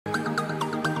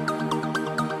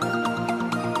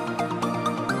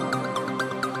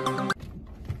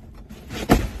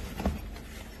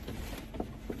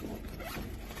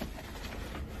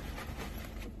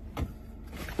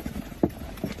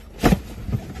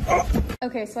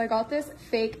Okay, so I got this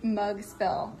fake mug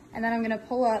spill, and then I'm gonna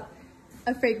pull up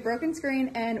a fake broken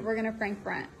screen, and we're gonna prank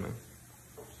Brent.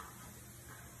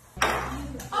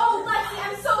 Oh, Lexi,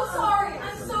 I'm so sorry.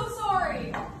 I'm so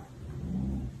sorry.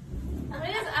 What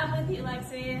is up with you,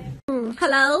 Lexi?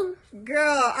 Hello?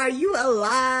 Girl, are you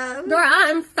alive? Girl,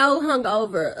 I'm so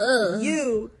hungover. Ugh.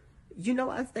 You know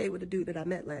I stayed with a dude that I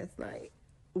met last night.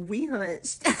 We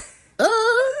hunched.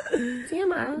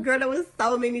 TMI. Girl, there was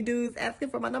so many dudes asking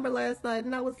for my number last night,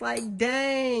 and I was like,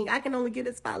 dang, I can only get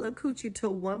a spot little coochie to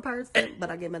one person,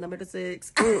 but I gave my number to 6.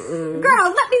 Girl,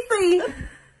 let me see.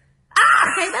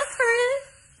 Okay, that's her.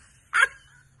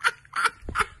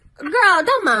 Girl,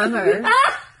 don't mind her.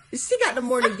 She got the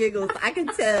morning giggles, I can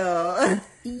tell.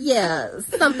 Yeah,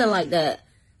 something like that.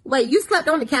 Wait, you slept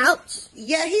on the couch?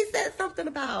 Yeah, he said something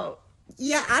about,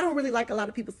 yeah, I don't really like a lot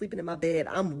of people sleeping in my bed.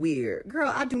 I'm weird.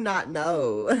 Girl, I do not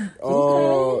know.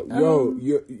 Yo,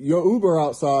 your Uber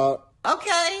outside.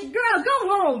 Okay. Girl, go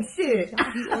home, shit.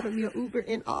 He ordered me an Uber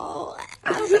and all.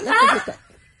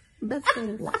 Best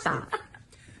friend, stop.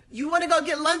 You want to go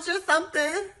get lunch or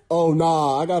something? Oh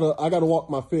nah, I gotta walk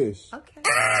my fish. Okay.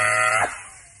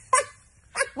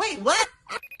 Wait, what?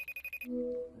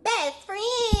 Best friend.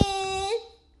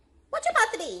 What you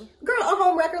about to be? Girl, a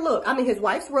home wrecker. Look, I'm in his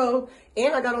wife's robe,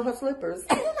 and I got on her slippers.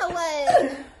 You know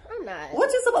what? I'm not.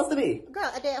 What you supposed to be? Girl,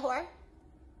 a dead whore.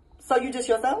 So you just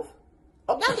yourself?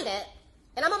 Oh. Don't do that.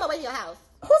 And I'm on my way to your house.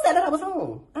 Who said that I was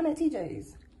home? I'm at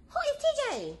TJ's. Who is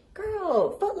TJ?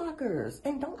 Girl, Foot Lockers.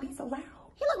 And don't be so loud.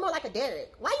 He look more like a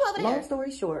Derek. Why you over there? Long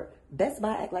story short, Best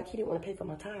Buy act like he didn't want to pay for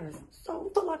my tires. So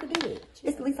Foot Locker did it.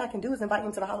 It's the least I can do is invite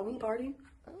him to the Halloween party.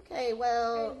 Okay,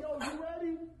 well. Hey, yo, you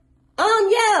ready?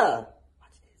 Yeah.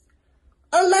 Watch this.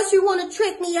 Unless you want to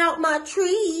trick me out my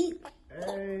tree.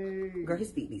 Hey. Girl,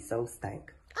 his feet be so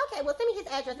stank. Okay, well, send me his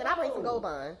address and I'll bring some Gold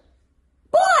Bond.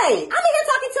 Boy, I'm in here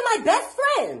talking to my best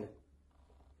friend.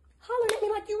 Hollering at me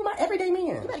like you my everyday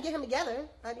man. You better get him together.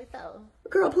 Ugly so.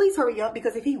 Girl, please hurry up,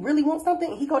 because if he really wants something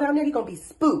and he go down there, he gonna be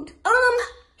spooked.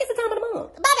 It's the time of the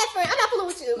month. Bye, best friend. I'm not fooling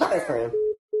with you. My best friend.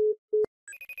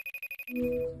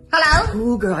 Hello?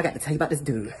 Ooh, girl, I got to tell you about this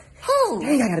dude. Who?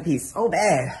 Dang, I got a piece so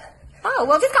bad. Oh,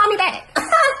 well, just call me back.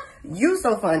 You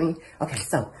so funny. Okay,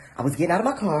 so I was getting out of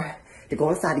my car to go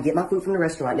inside to get my food from the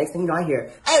restaurant. Next thing you know, I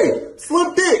hear, "Hey,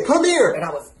 Slim Dick, come here." And I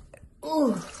was,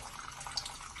 ooh.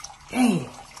 Dang.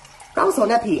 I was on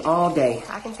that pee all day.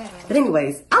 I can tell. But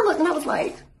anyways, I looked and I was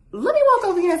like, let me walk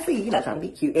over here and see. You're not trying to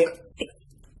be cute. You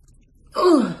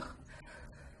sure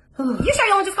you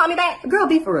want to just call me back? Girl,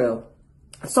 be for real.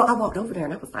 So I walked over there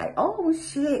and I was like, oh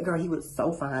shit, girl, he was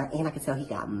so fine. And I could tell he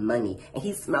got money. And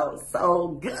he smelled so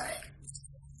good.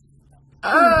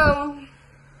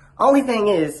 Only thing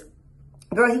is,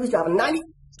 girl, he was driving a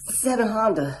 97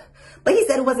 Honda. But he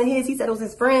said it wasn't his. He said it was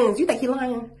his friend's. You think he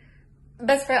lying?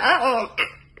 Best friend,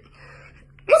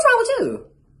 What's wrong with you?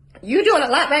 you doing a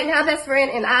lot right now, best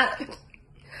friend, and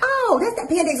Oh, that's that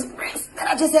Panda Express that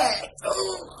I just had.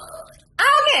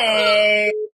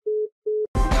 okay.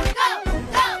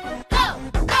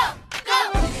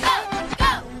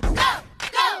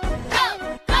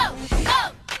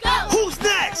 Who's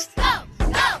next?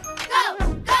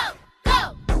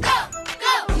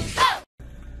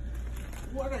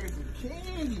 Boy, I gotta get some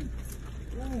candy.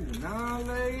 Ooh, now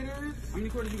later. How many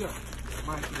quarters you got?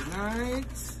 Mikey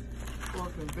Knights.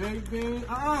 Fucking baked bean.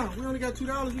 We only got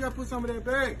 $2. You gotta put some of that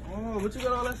back. Oh, but you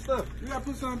got all that stuff. You gotta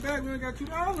put some back. We only got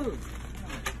 $2.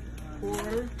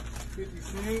 Quarter, 50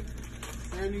 cents,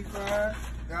 $75,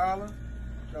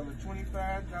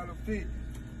 $1.25, $1.50.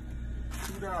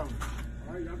 $2.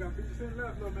 All right, y'all got 50 cents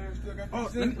left, little man. Still got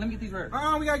 50 cents. Let me get these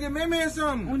right. We gotta get Man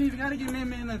something. We don't even gotta get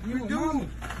Man nothing. We do.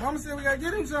 Mama said we gotta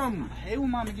get him something. I hate when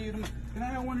Mama give them. Can I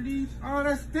have one of these? Oh,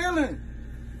 that's stealing.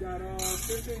 You got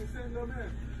 15 cents, little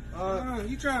man.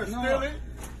 You trying to steal it?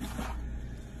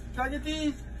 Try to get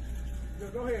these? Yeah,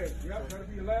 go ahead. Yep, that'll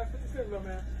be your last 50 cents, little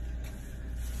man.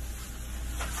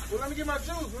 Well, let me get my juice.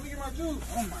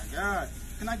 Oh my God.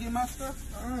 Can I get my stuff?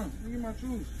 Let me get my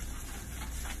juice.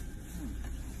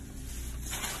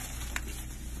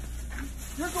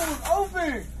 This one was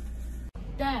open.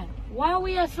 Dad, why are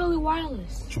we at Philly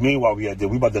Wireless? What you mean while we at there?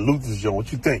 We about to loot this joint.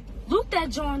 What you think? Loot that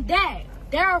John, Dad.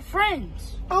 They're our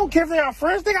friends. I don't care if they are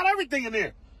friends. They got everything in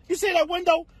there. You see that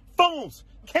window? Phones,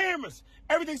 cameras,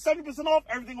 everything 70% off.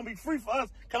 Everything gonna be free for us.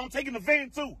 Cause I'm taking the van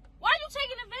too. Why are you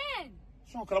taking the van?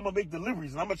 Sure, cause I'm gonna make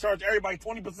deliveries and I'm gonna charge everybody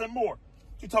 20% more. What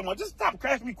you talking about? Just stop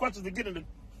asking me questions and get in the.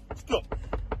 Let's go.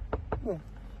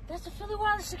 That's the Philly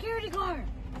Wireless security guard.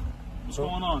 What's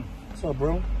going on? What's up,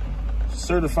 bro?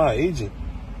 Certified agent.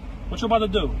 What you about to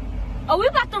do? Oh, we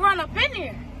about to run up in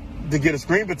here. To get a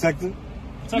screen protector.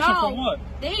 Protection from what?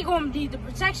 They ain't gonna need the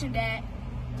protection, Dad.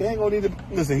 They ain't gonna need to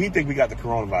listen. He think we got the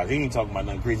coronavirus. He ain't talking about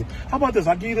nothing crazy. How about this?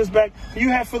 I give you this back. Can you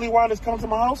have Philly Wilders come to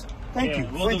my house? Thank you.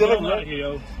 We'll Free go delivery. out of here,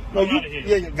 yo. No, Go you. out of here.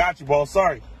 Yeah, got you, boss.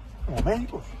 Sorry. Come on, man.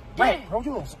 Right, bro.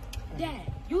 You know. Dad,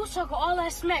 you was talking all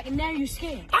that smack and now you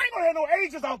scared. I ain't gonna have no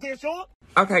agents out there, Sean.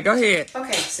 Okay, go ahead.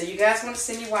 Okay, so you guys want to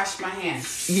see me wash my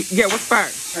hands? Yeah, what's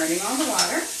first? Turning on the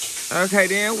water, Okay,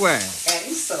 then what?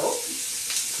 adding soap,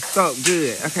 So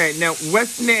good. Okay, now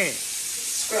what's next?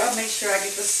 scrub, make sure I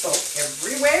get the soap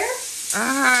everywhere.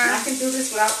 And I can do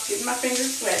this without getting my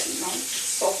fingers wet, you know.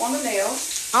 Soap on the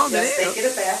nails. On the Yes, nails? they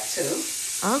get a bath too.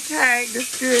 Okay,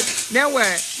 that's good. Now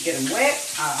what? Get them wet.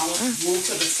 I'll move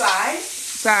to the side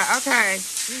Okay.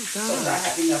 so that I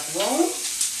have enough room.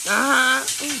 Oh,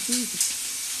 Jesus.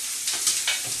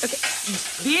 Okay.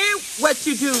 Then what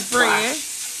you do, friend?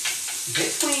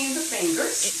 Between the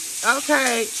fingers.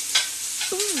 Okay.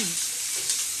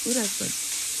 Ooh, that's good.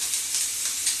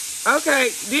 Okay,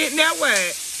 then now what?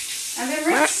 And then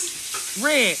rinse.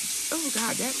 Rinse. Oh,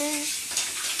 God, that bad?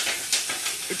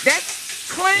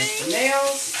 That's clean?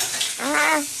 Nails.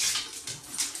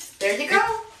 There you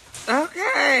go.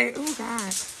 Okay. Oh,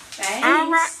 God. Thanks. All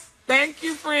right. Thank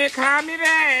you, friend. Call me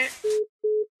back.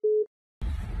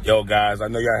 Yo, guys, I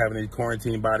know y'all having these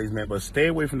quarantine bodies, man, but stay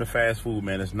away from the fast food,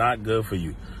 man. It's not good for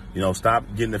you. You know, stop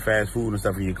getting the fast food and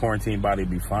stuff, and your quarantine body will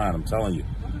be fine. I'm telling you.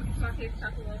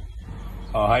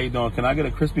 How you doing? Can I get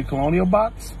a crispy colonial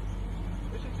box?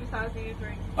 What's your 2 sides in your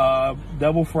drink?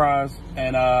 Double fries,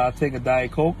 and I'll take a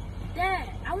Diet Coke. Dad,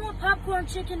 I want popcorn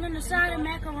chicken and a side of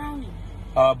macaroni.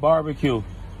 Barbecue.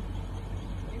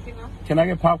 Anything else? Can I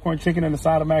get popcorn chicken and a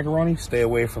side of macaroni? Stay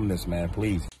away from this, man,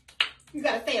 please. You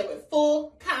gotta say it with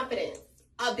full confidence.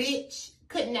 A bitch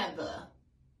could never.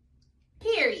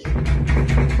 Period.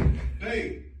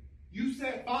 Hey, you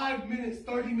said 5 minutes,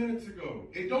 30 minutes ago.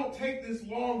 It don't take this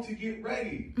long to get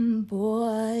ready.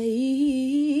 Boy,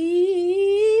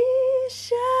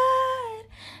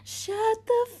 shut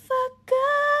the fuck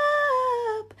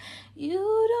up. You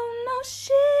don't know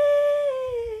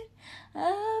shit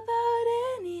about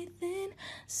anything,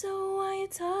 so why you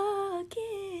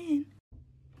talking?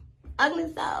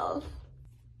 Ugly self.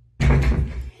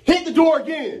 Hit the door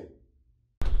again.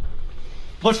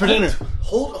 What's for dinner?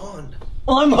 Hold on.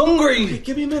 I'm hungry. Hey,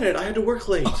 give me a minute. I had to work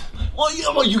late. Well,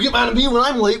 you get mad at me when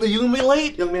I'm late, but you can be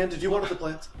late. Young man, did you water the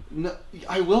plants? No,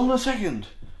 I will in a second.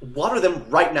 Water them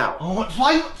right now. Oh,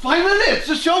 5 minutes.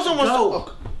 This show's almost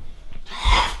No.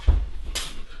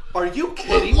 Are you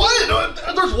kidding? What?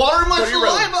 There's water in my Go to your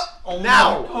room. saliva. Oh,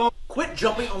 Now. my God. Quit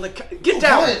jumping on the... Get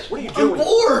down. What are you doing? I'm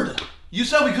bored. You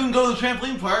said we couldn't go to the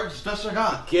trampoline park. It's the best I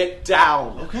got. Get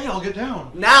down. Okay, I'll get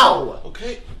down. Now.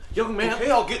 Okay. Young man. Okay,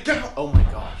 I'll get down. Oh my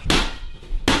gosh.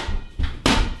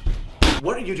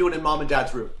 What are you doing in mom and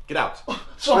dad's room? Get out.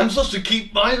 So I'm supposed to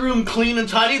keep my room clean and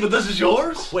tidy, but this is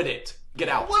yours? Quit it. Get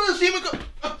out. What does even go?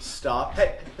 Stop.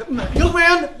 Hey, young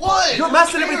man. What? You're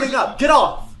messing everything up. Get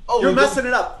off. Oh, You're we messing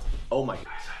it up. Oh my.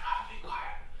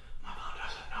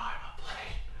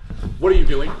 What are you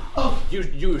doing? Oh.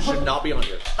 You should not be on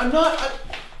here. I'm not.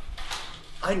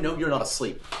 I know you're not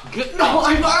asleep. No,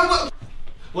 I'm.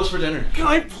 What's for dinner? Can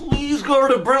I please go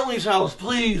to Brentley's house,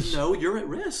 please? No, you're at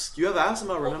risk. You have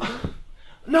asthma, remember?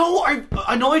 No,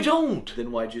 I know I don't.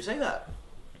 Then why'd you say that?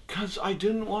 Cause I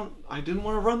didn't want to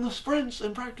run the sprints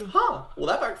in practice. Huh? Well,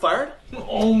 that backfired.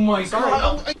 Oh my Sorry.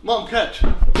 God! Mom, catch.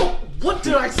 What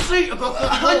did I say about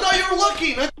that? I thought you were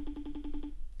looking.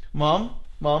 Mom,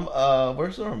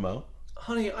 where's the remote?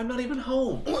 Honey, I'm not even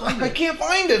home. I can't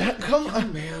find it. Come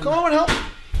on, man. Come on and help.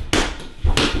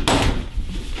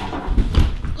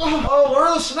 Oh, where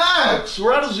are the snacks?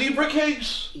 We're out of zebra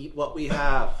cakes. Eat what we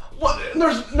have. What?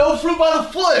 There's no fruit by the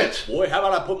foot. Boy, how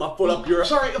about I put my foot up your...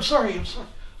 I'm sorry.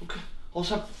 Okay. I'll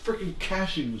just have freaking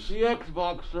cashews. The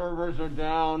Xbox servers are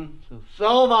down,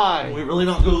 so am I. Can we really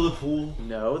not go to the pool?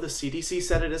 No, the CDC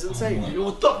said it isn't safe.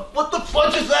 What the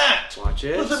fudge is that? Watch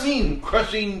it. What does it mean?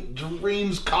 Crushing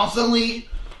dreams constantly?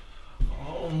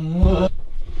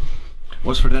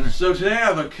 What's for dinner? So today I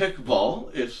have a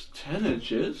kickball. It's 10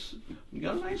 inches. You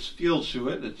got a nice feel to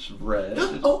it. It's red.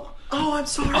 Oh, I'm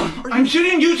sorry. I'm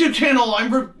shooting a YouTube channel.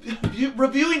 I'm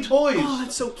reviewing toys. Oh,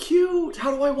 that's so cute.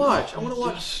 How do I watch? I want to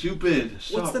watch. That's stupid.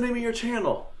 Stop. What's the name of your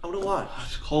channel? I want to watch.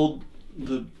 It's called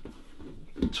The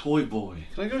Toy Boy.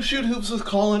 Can I go shoot hoops with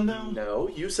Colin now? No,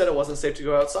 you said it wasn't safe to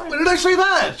go outside. When did I say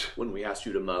that? When we asked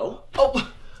you to mow.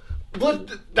 Oh, but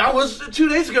that was 2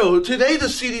 days ago. Today the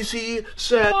CDC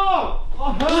said...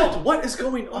 What is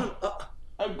going on?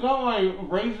 I've got my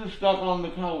razor stuck on the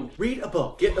couch. Read a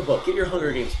book. Get a book. Get your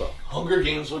Hunger Games book. Hunger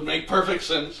Games would make perfect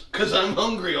sense, because I'm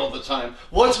hungry all the time.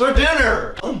 What's for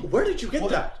dinner? Where did you get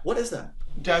that? What is that?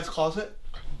 Dad's closet.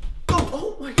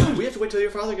 Oh my god, we have to wait till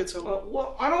your father gets home.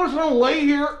 Well, I don't just want to lay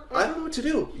here. I don't know what to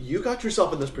do. You got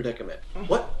yourself in this predicament.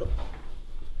 What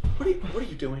are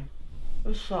you doing?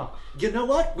 This sucks. You know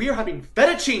what? We are having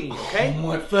fettuccine, okay?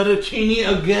 What,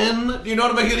 fettuccine again? Do you know how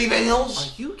to make anything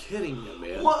else? Are you kidding me,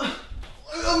 man? What?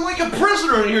 I'm like a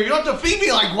prisoner in here. You don't have to feed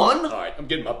me like one. Alright, I'm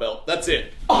getting my belt. That's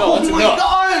it. Oh No, that's my enough.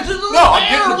 god! This is No, I'm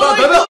getting the belt.